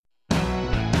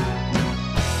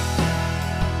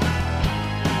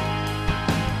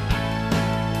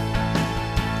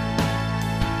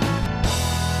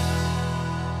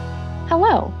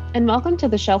and welcome to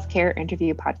the Shelf Care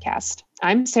Interview Podcast.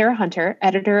 I'm Sarah Hunter,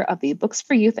 editor of the Books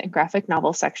for Youth and Graphic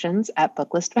Novel sections at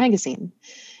Booklist Magazine.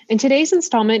 In today's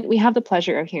installment, we have the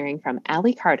pleasure of hearing from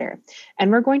Ally Carter,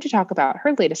 and we're going to talk about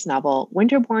her latest novel,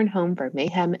 Winterborn Home for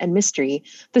Mayhem and Mystery,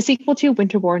 the sequel to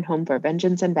Winterborn Home for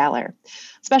Vengeance and Valor.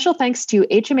 Special thanks to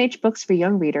HMH Books for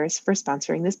Young Readers for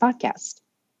sponsoring this podcast.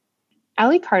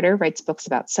 Ally Carter writes books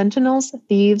about sentinels,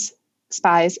 thieves,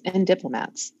 spies, and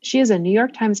diplomats. She is a New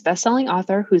York Times bestselling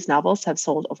author whose novels have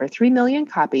sold over 3 million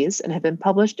copies and have been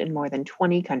published in more than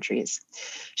 20 countries.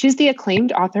 She's the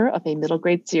acclaimed author of a middle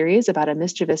grade series about a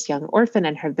mischievous young orphan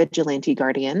and her vigilante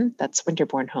guardian, that's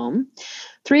Winterborn Home,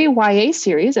 3 YA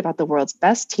series about the world's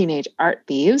best teenage art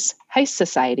thieves, Heist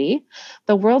Society,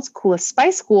 the world's coolest spy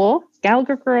school,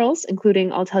 Gallagher Girls,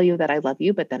 including I'll Tell You That I Love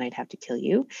You, but then I'd have to kill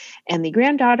you, and the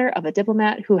granddaughter of a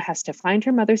diplomat who has to find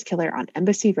her mother's killer on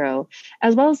Embassy Row,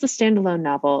 as well as the standalone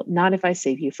novel, Not If I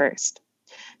Save You First.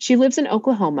 She lives in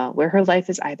Oklahoma, where her life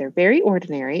is either very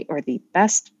ordinary or the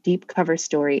best deep cover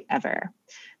story ever.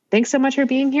 Thanks so much for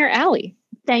being here, Ally.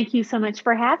 Thank you so much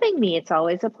for having me. It's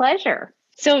always a pleasure.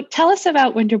 So tell us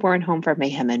about Winterborn Home for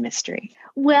Mayhem and Mystery.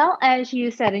 Well, as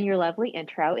you said in your lovely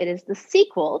intro, it is the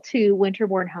sequel to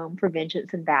Winterborn Home for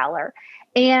Vengeance and Valor.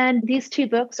 And these two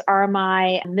books are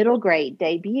my middle grade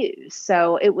debuts.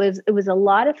 So it was a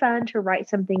lot of fun to write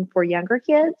something for younger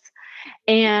kids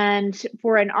and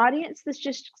for an audience that's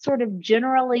just sort of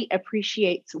generally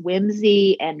appreciates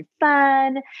whimsy and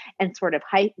fun and sort of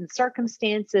heightened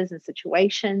circumstances and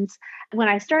situations. When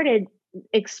I started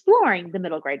exploring the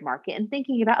middle grade market and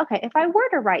thinking about, okay, if I were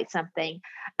to write something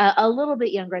a little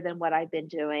bit younger than what I've been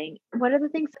doing, what are the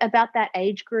things about that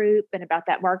age group and about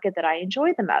that market that I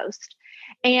enjoy the most?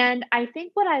 And I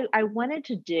think what I wanted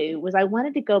to do was I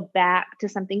wanted to go back to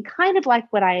something kind of like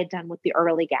what I had done with the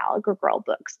early Gallagher Girl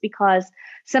books, because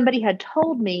somebody had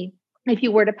told me if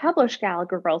you were to publish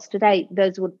Gallagher Girls today,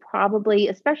 those would probably,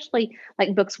 especially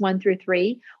like books 1 through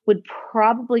 3, would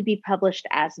probably be published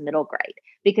as middle grade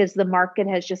because the market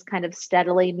has just kind of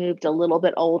steadily moved a little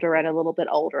bit older and a little bit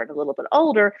older and a little bit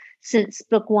older since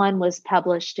book 1 was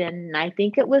published in, I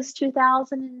think it was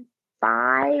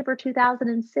 2005 or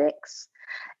 2006.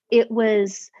 It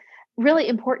was really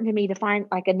important to me to find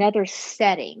like another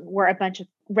setting where a bunch of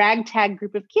ragtag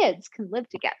group of kids can live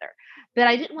together. But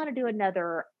I didn't want to do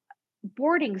another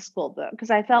boarding school book because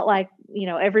I felt like,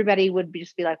 everybody would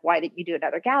just be like, why didn't you do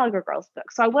another Gallagher Girls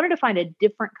book? So I wanted to find a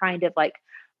different kind of like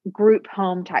group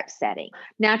home type setting.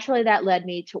 Naturally, that led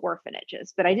me to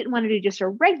orphanages, but I didn't want to do just a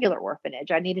regular orphanage.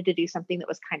 I needed to do something that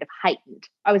was kind of heightened.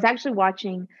 I was actually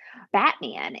watching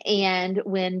Batman, and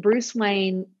when Bruce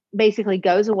Wayne basically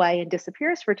goes away and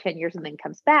disappears for 10 years and then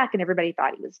comes back, and everybody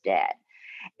thought he was dead.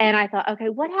 And I thought, okay,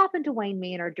 what happened to Wayne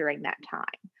Manor during that time?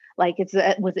 Like,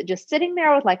 was it just sitting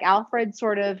there with like Alfred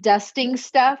sort of dusting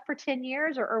stuff for 10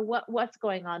 years or what's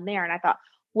going on there? And I thought,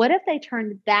 what if they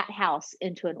turned that house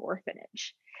into an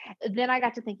orphanage? Then I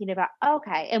got to thinking about,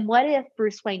 okay, and what if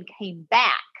Bruce Wayne came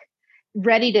back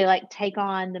ready to like take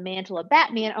on the mantle of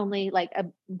Batman, only like a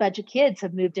bunch of kids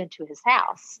have moved into his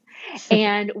house?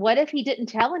 And what if he didn't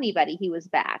tell anybody he was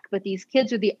back, but these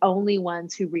kids are the only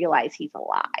ones who realize he's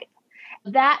alive?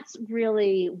 That's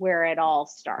really where it all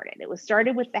started. It was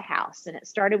started with the house, and it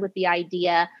started with the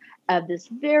idea of this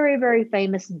very, very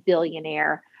famous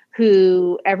billionaire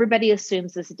who everybody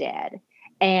assumes is dead.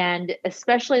 And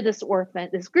especially this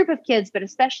group of kids, but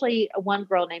especially one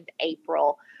girl named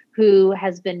April, who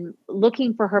has been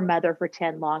looking for her mother for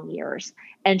 10 long years.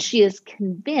 And she is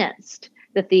convinced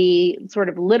that the sort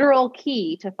of literal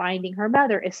key to finding her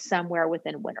mother is somewhere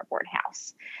within Winterborn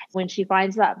House. When she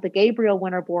finds out that Gabriel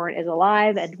Winterborn is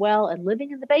alive and well and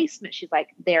living in the basement, she's like,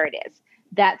 there it is.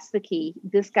 That's the key.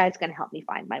 This guy's going to help me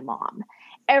find my mom.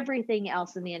 Everything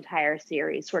else in the entire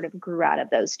series sort of grew out of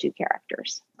those two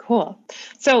characters. Cool.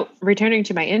 So returning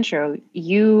to my intro,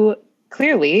 you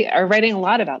clearly are writing a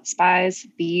lot about spies,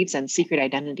 thieves, and secret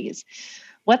identities.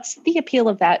 What's the appeal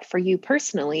of that for you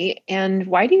personally? And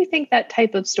why do you think that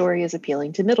type of story is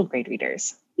appealing to middle grade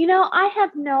readers? I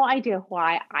have no idea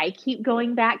why I keep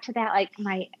going back to that.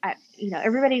 Like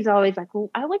everybody's always like,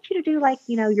 well, I want you to do like,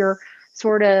 your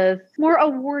sort of more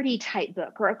awardy type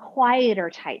book or a quieter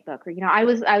type book. Or, I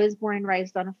was born and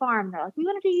raised on a farm. And they're like, we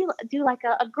want to do like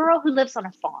a girl who lives on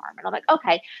a farm. And I'm like,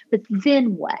 okay, but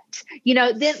then what?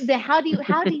 Then how do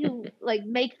you like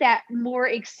make that more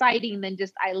exciting than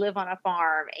just I live on a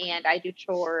farm and I do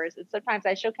chores and sometimes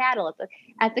I show cattle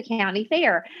at the county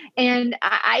fair. And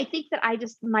I think that I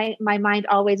just my mind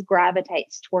always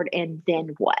gravitates toward and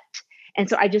then what? And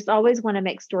so I just always want to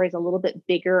make stories a little bit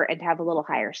bigger and have a little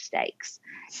higher stakes.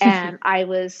 And I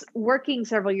was working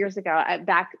several years ago,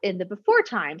 back in the before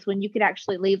times when you could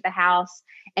actually leave the house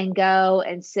and go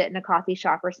and sit in a coffee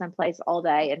shop or someplace all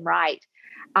day and write.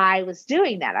 I was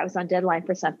doing that. I was on deadline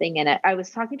for something, and I was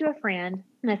talking to a friend,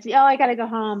 and I said, "Oh, I got to go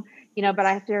home, but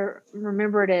I have to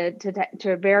remember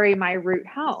to vary my route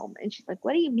home." And she's like,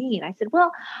 "What do you mean?" I said,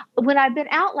 "Well, when I've been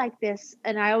out like this,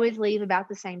 and I always leave about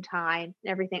the same time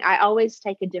and everything, I always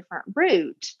take a different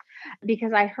route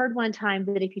because I heard one time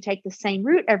that if you take the same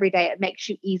route every day, it makes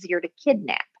you easier to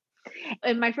kidnap."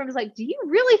 And my friend was like, "Do you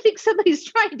really think somebody's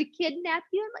trying to kidnap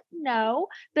you?" I'm like, "No,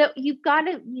 but you've got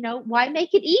to, why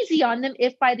make it easy on them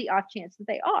if by the off chance that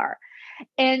they are?"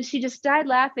 And she just died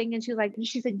laughing. And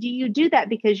she said, "Do you do that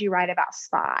because you write about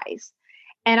spies?"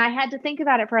 And I had to think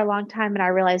about it for a long time. And I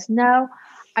realized, no,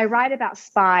 I write about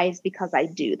spies because I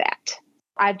do that.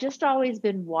 I've just always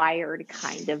been wired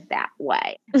kind of that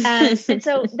way. And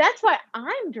so that's why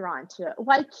I'm drawn to it,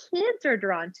 why kids are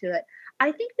drawn to it.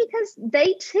 I think because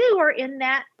they too are in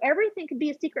that everything could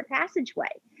be a secret passageway.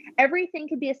 Everything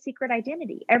could be a secret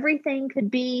identity. Everything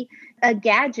could be a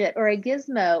gadget or a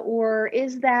gizmo. Or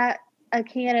is that a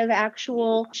can of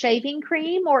actual shaving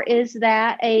cream? Or is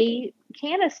that a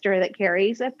canister that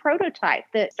carries a prototype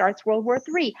that starts World War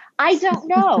III? I don't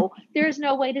know. There's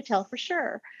no way to tell for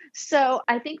sure. So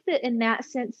I think that in that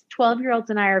sense, 12-year-olds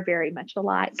and I are very much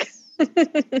alike.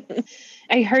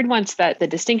 I heard once that the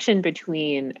distinction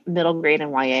between middle grade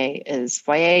and YA is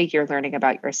YA, you're learning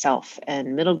about yourself,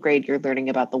 and middle grade, you're learning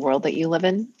about the world that you live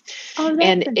in. Oh,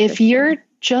 and if you're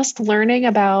just learning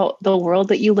about the world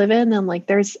that you live in, then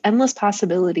there's endless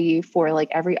possibility for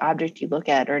every object you look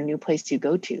at or a new place you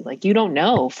go to. You don't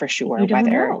know for sure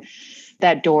whether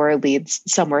that door leads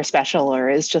somewhere special or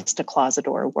is just a closet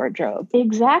or a wardrobe.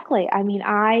 Exactly. I mean,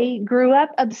 I grew up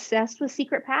obsessed with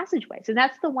secret passageways. And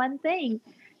that's the one thing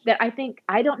that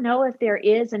I don't know if there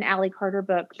is an Ally Carter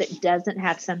book that doesn't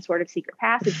have some sort of secret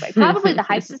passageway. Probably the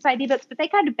High Society books, but they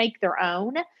kind of make their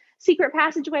own secret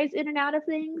passageways in and out of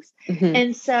things. Mm-hmm.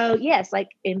 And so, yes, like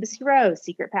Embassy Row,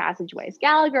 secret passageways,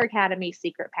 Gallagher Academy,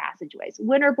 secret passageways,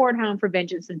 Winterborn Home for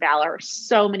Vengeance and Valor,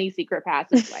 so many secret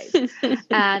passageways.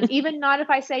 Even Not If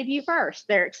I Save You First,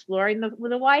 they're exploring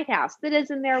the White House that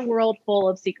is in their world full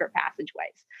of secret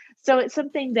passageways. So it's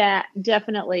something that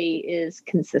definitely is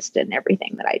consistent in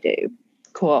everything that I do.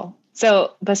 Cool.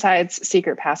 So besides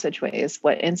secret passageways,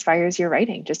 what inspires your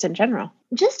writing just in general?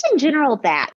 Just in general,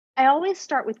 that I always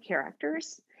start with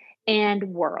characters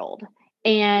and world.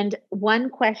 And one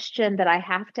question that I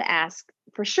have to ask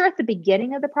for sure at the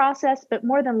beginning of the process, but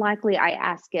more than likely I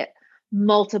ask it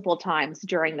multiple times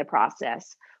during the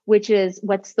process, which is,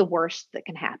 what's the worst that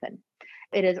can happen?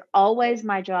 It is always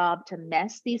my job to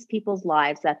mess these people's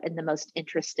lives up in the most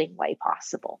interesting way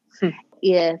possible.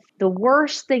 If the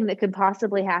worst thing that could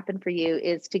possibly happen for you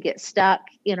is to get stuck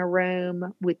in a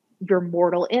room with your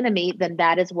mortal enemy, then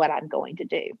that is what I'm going to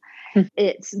do.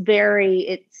 It's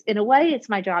in a way, it's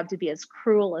my job to be as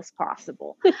cruel as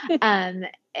possible. But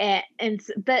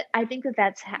I think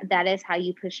that is how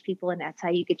you push people, and that's how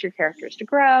you get your characters to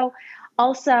grow.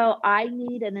 Also, I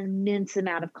need an immense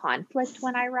amount of conflict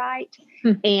when I write,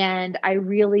 and I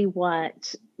really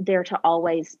want there to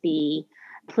always be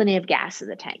plenty of gas in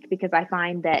the tank, because I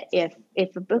find that if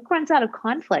a book runs out of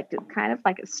conflict, it's kind of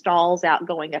like it stalls out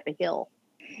going up a hill.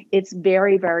 It's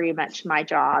very, very much my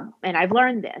job, and I've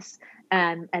learned this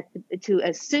to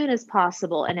as soon as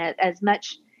possible and as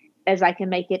much as I can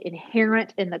make it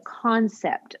inherent in the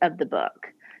concept of the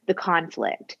book, the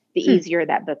conflict, the easier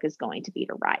that book is going to be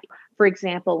to write. For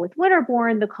example, with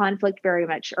Winterborn, the conflict very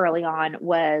much early on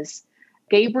was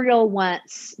Gabriel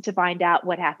wants to find out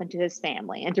what happened to his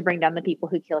family and to bring down the people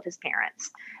who killed his parents.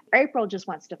 April just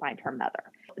wants to find her mother.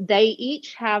 They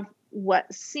each have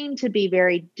what seem to be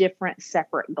very different,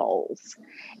 separate goals.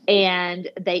 And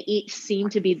they each seem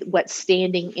to be what's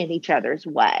standing in each other's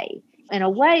way. In a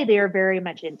way, they are very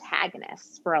much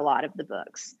antagonists for a lot of the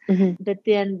books.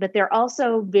 Mm-hmm. But they're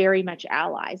also very much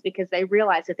allies, because they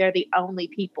realize that they're the only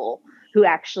people who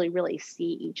actually really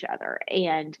see each other,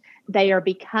 and they are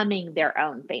becoming their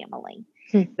own family.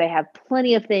 They have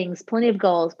plenty of things, plenty of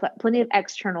goals, plenty of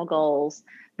external goals,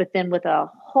 but then with a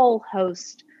whole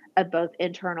host of both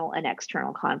internal and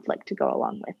external conflict to go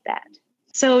along with that.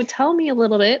 So tell me a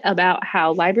little bit about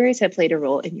how libraries have played a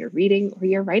role in your reading or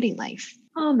your writing life.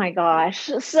 Oh my gosh.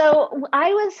 So I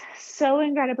was so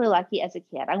incredibly lucky as a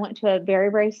kid. I went to a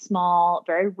very, very small,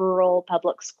 very rural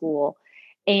public school,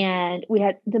 and we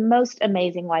had the most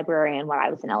amazing librarian when I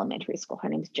was in elementary school. Her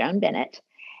name is Joan Bennett.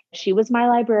 She was my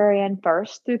librarian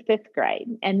first through fifth grade.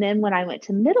 And then when I went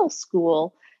to middle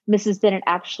school, Mrs. Bennett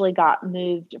actually got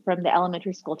moved from the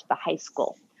elementary school to the high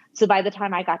school. So by the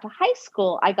time I got to high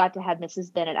school, I got to have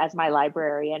Mrs. Bennett as my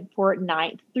librarian for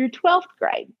 9th through 12th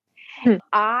grade.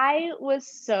 I was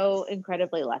so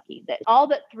incredibly lucky that all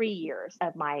but 3 years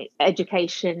of my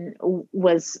education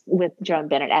was with Joan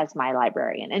Bennett as my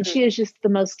librarian. And she is just the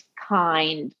most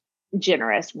kind,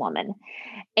 generous woman.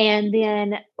 And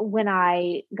then when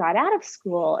I got out of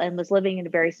school and was living in a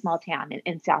very small town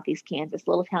in Southeast Kansas, a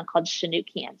little town called Chinook,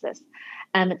 Kansas.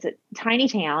 It's a tiny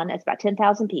town. It's about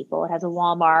 10,000 people. It has a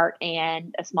Walmart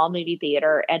and a small movie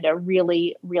theater and a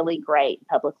really, really great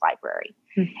public library.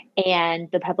 And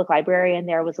the public librarian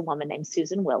there was a woman named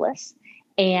Susan Willis.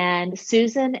 And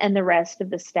Susan and the rest of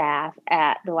the staff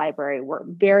at the library were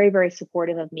very, very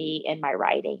supportive of me in my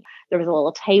writing. There was a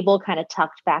little table kind of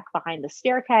tucked back behind the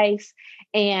staircase,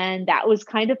 and that was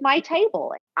kind of my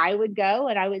table. I would go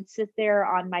and I would sit there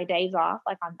on my days off,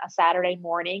 like on a Saturday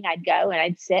morning, I'd go and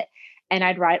I'd sit and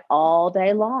I'd write all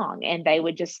day long, and they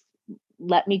would just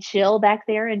let me chill back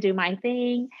there and do my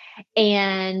thing.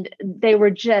 And they were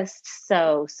just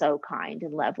so, so kind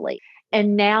and lovely.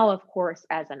 And now, of course,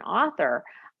 as an author,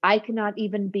 I cannot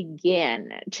even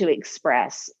begin to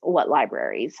express what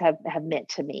libraries have meant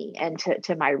to me and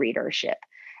to my readership.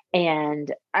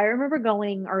 And I remember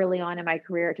going early on in my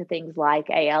career to things like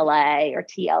ALA or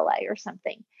TLA or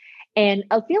something, and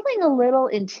feeling a little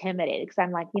intimidated because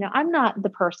I'm like, I'm not the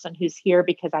person who's here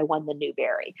because I won the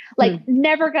Newbery. Like,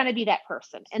 never going to be that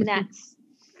person. And that's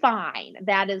fine.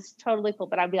 That is totally cool.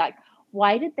 But I'd be like,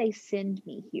 why did they send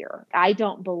me here? I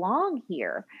don't belong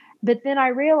here. But then I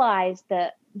realized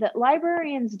that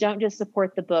librarians don't just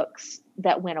support the books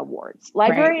that win awards.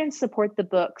 Librarians support the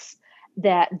books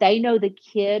that they know the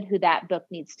kid who that book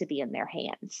needs to be in their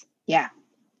hands. Yeah.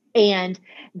 And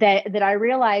that I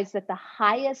realized that the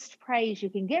highest praise you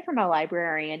can get from a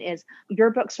librarian is your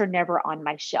books are never on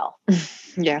my shelf.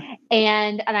 Yeah.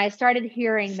 And I started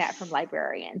hearing that from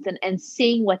librarians and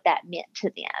seeing what that meant to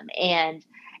them. And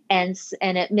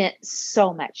it meant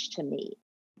so much to me.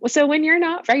 So when you're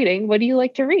not writing, what do you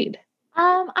like to read?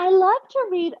 I love to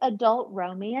read adult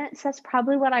romance. That's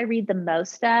probably what I read the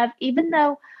most of, even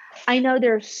though I know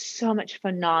there's so much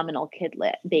phenomenal kid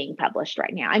lit being published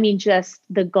right now. I mean, just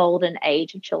the golden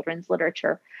age of children's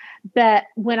literature. But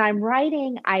when I'm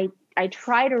writing, I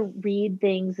try to read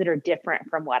things that are different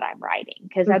from what I'm writing,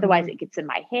 because otherwise it gets in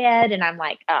my head and I'm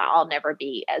like, oh, I'll never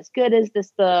be as good as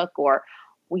this book, or,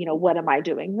 what am I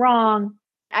doing wrong?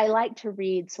 I like to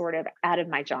read sort of out of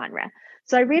my genre.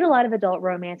 So I read a lot of adult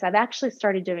romance. I've actually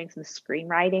started doing some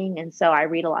screenwriting. And so I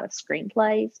read a lot of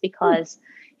screenplays because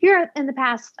here in the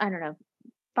past,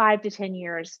 5 to 10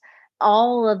 years,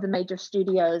 all of the major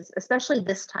studios, especially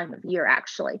this time of year,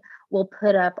 actually, will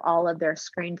put up all of their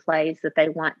screenplays that they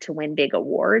want to win big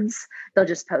awards. They'll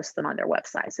just post them on their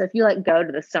website. So if you go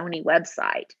to the Sony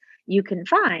website, you can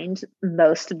find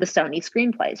most of the Sony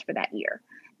screenplays for that year.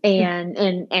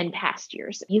 And past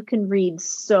years, you can read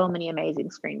so many amazing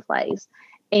screenplays.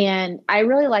 And I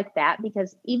really like that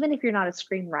because even if you're not a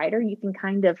screenwriter, you can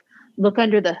kind of look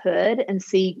under the hood and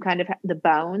see kind of the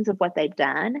bones of what they've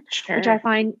done, which I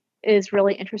find is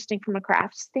really interesting from a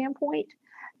craft standpoint.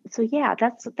 So yeah,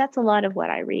 that's a lot of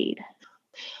what I read.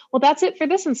 Well, that's it for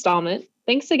this installment.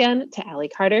 Thanks again to Allie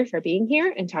Carter for being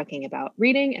here and talking about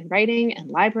reading and writing and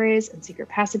libraries and secret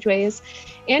passageways,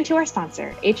 and to our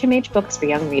sponsor, HMH Books for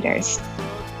Young Readers.